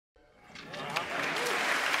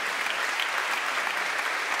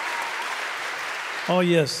Oh,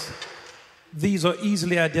 yes. These are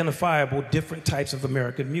easily identifiable different types of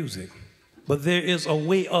American music. But there is a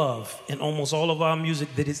way of, in almost all of our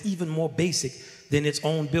music, that is even more basic than its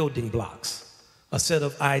own building blocks. A set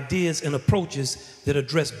of ideas and approaches that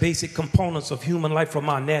address basic components of human life from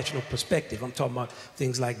our national perspective. I'm talking about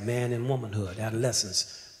things like man and womanhood,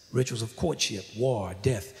 adolescence, rituals of courtship, war,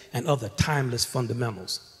 death, and other timeless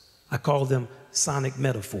fundamentals. I call them sonic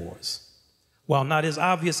metaphors. While not as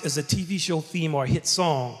obvious as a TV show theme or hit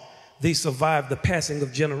song, they survive the passing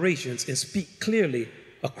of generations and speak clearly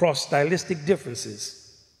across stylistic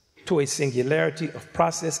differences to a singularity of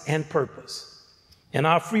process and purpose. In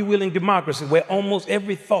our freewheeling democracy, where almost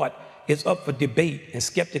every thought is up for debate and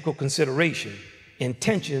skeptical consideration,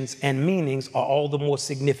 intentions and meanings are all the more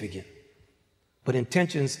significant. But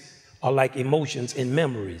intentions are like emotions and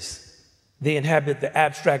memories. They inhabit the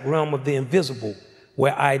abstract realm of the invisible,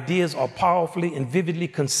 where ideas are powerfully and vividly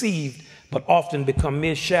conceived, but often become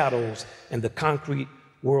mere shadows in the concrete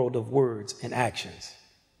world of words and actions.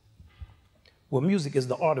 Well, music is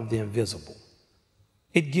the art of the invisible.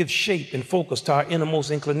 It gives shape and focus to our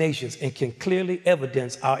innermost inclinations and can clearly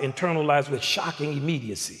evidence our internal lives with shocking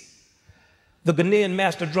immediacy. The Ghanaian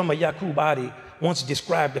master drummer Yakub Adi once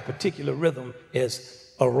described a particular rhythm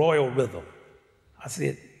as a royal rhythm. I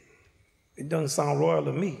said, it doesn't sound royal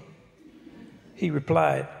to me. He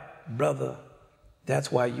replied, brother,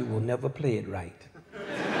 that's why you will never play it right.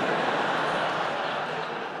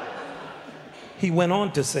 He went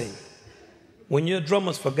on to say, when your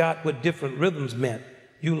drummers forgot what different rhythms meant,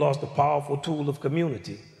 you lost a powerful tool of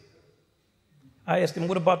community. I asked him,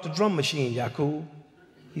 what about the drum machine, Yakub?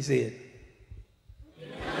 He said,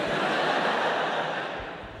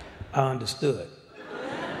 I understood.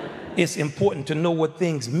 It's important to know what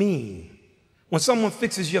things mean. When someone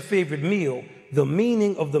fixes your favorite meal, the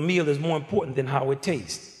meaning of the meal is more important than how it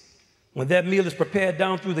tastes. When that meal is prepared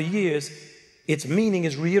down through the years, its meaning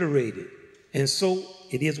is reiterated. And so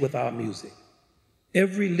it is with our music.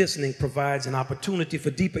 Every listening provides an opportunity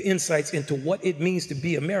for deeper insights into what it means to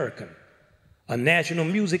be American. A national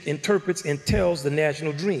music interprets and tells the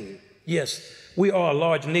national dream. Yes, we are a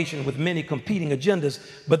large nation with many competing agendas,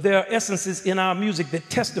 but there are essences in our music that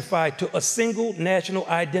testify to a single national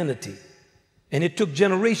identity. And it took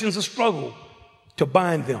generations of struggle to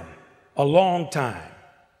bind them, a long time.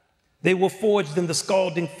 They were forged in the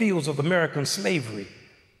scalding fields of American slavery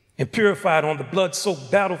and purified on the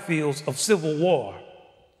blood-soaked battlefields of civil war,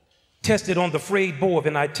 tested on the frayed bow of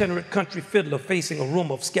an itinerant country fiddler facing a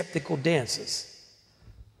room of skeptical dancers,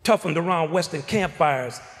 toughened around Western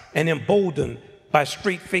campfires and emboldened by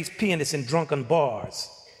straight-faced pianists in drunken bars,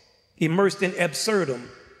 immersed in absurdum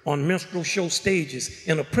on minstrel show stages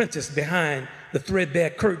and apprenticed behind the threadbare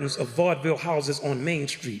curtains of vaudeville houses on Main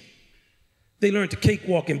Street. They learned to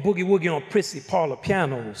cakewalk and boogie-woogie on prissy parlor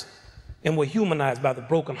pianos and were humanized by the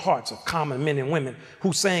broken hearts of common men and women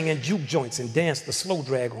who sang in juke joints and danced the slow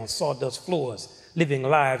drag on sawdust floors, living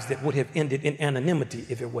lives that would have ended in anonymity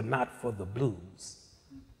if it were not for the blues.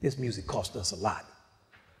 This music cost us a lot.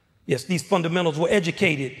 Yes, these fundamentals were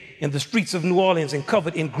educated in the streets of New Orleans and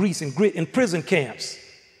covered in grease and grit in prison camps,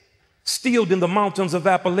 steeled in the mountains of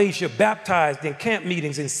Appalachia, baptized in camp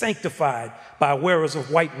meetings and sanctified by wearers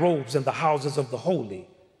of white robes in the houses of the holy,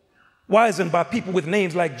 wizened by people with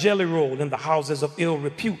names like Jelly Roll in the houses of ill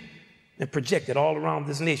repute, and projected all around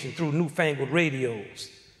this nation through newfangled radios,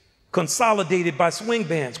 consolidated by swing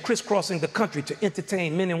bands crisscrossing the country to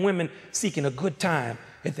entertain men and women seeking a good time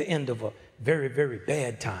at the end of a very, very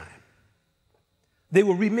bad time. They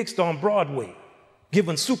were remixed on Broadway,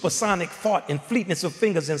 given supersonic thought and fleetness of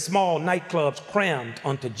fingers in small nightclubs crammed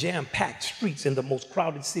onto jam-packed streets in the most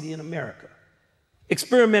crowded city in America,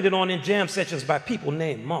 experimented on in jam sessions by people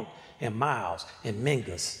named Monk and Miles and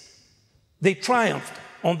Mingus. They triumphed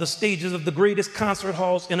on the stages of the greatest concert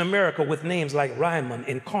halls in America with names like Ryman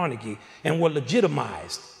and Carnegie, and were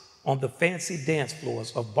legitimized on the fancy dance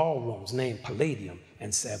floors of ballrooms named Palladium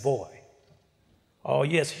and Savoy. Oh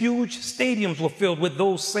yes, huge stadiums were filled with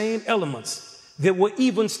those same elements that were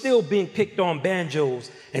even still being picked on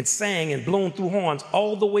banjos and sang and blown through horns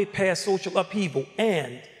all the way past social upheaval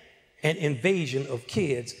and an invasion of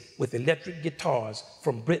kids with electric guitars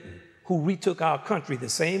from Britain who retook our country the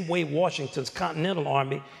same way Washington's Continental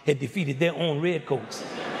Army had defeated their own redcoats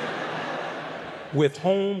with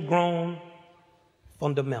homegrown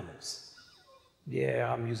fundamentals. Yeah,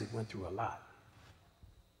 our music went through a lot.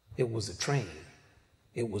 It was a train,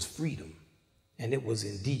 it was freedom, and it was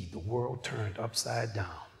indeed the world turned upside down.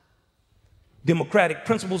 Democratic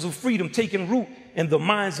principles of freedom taking root in the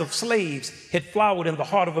minds of slaves had flowered in the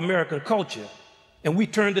heart of American culture. And we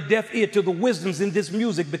turned a deaf ear to the wisdoms in this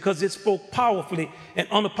music because it spoke powerfully and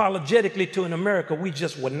unapologetically to an America we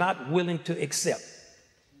just were not willing to accept.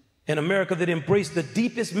 An America that embraced the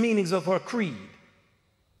deepest meanings of her creed.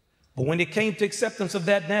 But when it came to acceptance of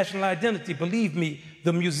that national identity, believe me,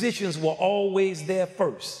 the musicians were always there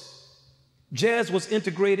first. Jazz was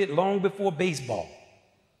integrated long before baseball,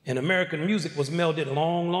 and American music was melded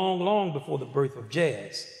long before the birth of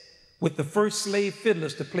jazz. With the first slave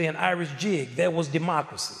fiddlers to play an Irish jig, there was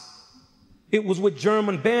democracy. It was with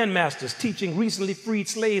German bandmasters teaching recently freed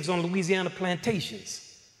slaves on Louisiana plantations.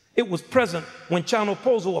 It was present when Chano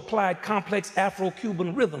Pozo applied complex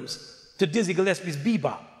Afro-Cuban rhythms to Dizzy Gillespie's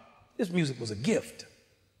bebop. This music was a gift,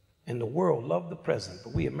 and the world loved the present,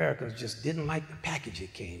 but we Americans just didn't like the package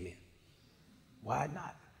it came in. Why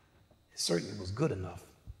not? It certainly was good enough.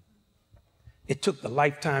 It took the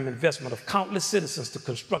lifetime investment of countless citizens to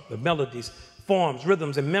construct the melodies, forms,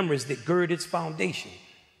 rhythms, and memories that gird its foundation.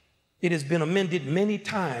 It has been amended many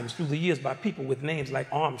times through the years by people with names like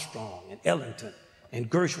Armstrong and Ellington and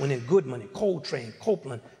Gershwin and Goodman and Coltrane,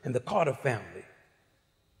 Copeland, and the Carter family.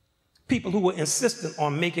 People who were insistent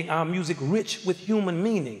on making our music rich with human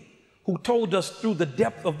meaning, who told us through the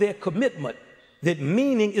depth of their commitment that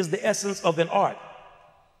meaning is the essence of an art,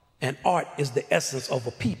 and art is the essence of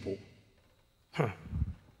a people.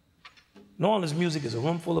 New Orleans music is a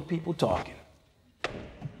room full of people talking.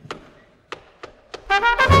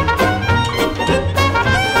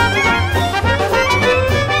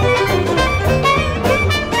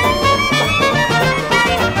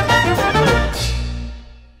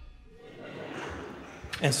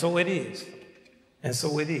 And so it is. And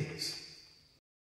so it is.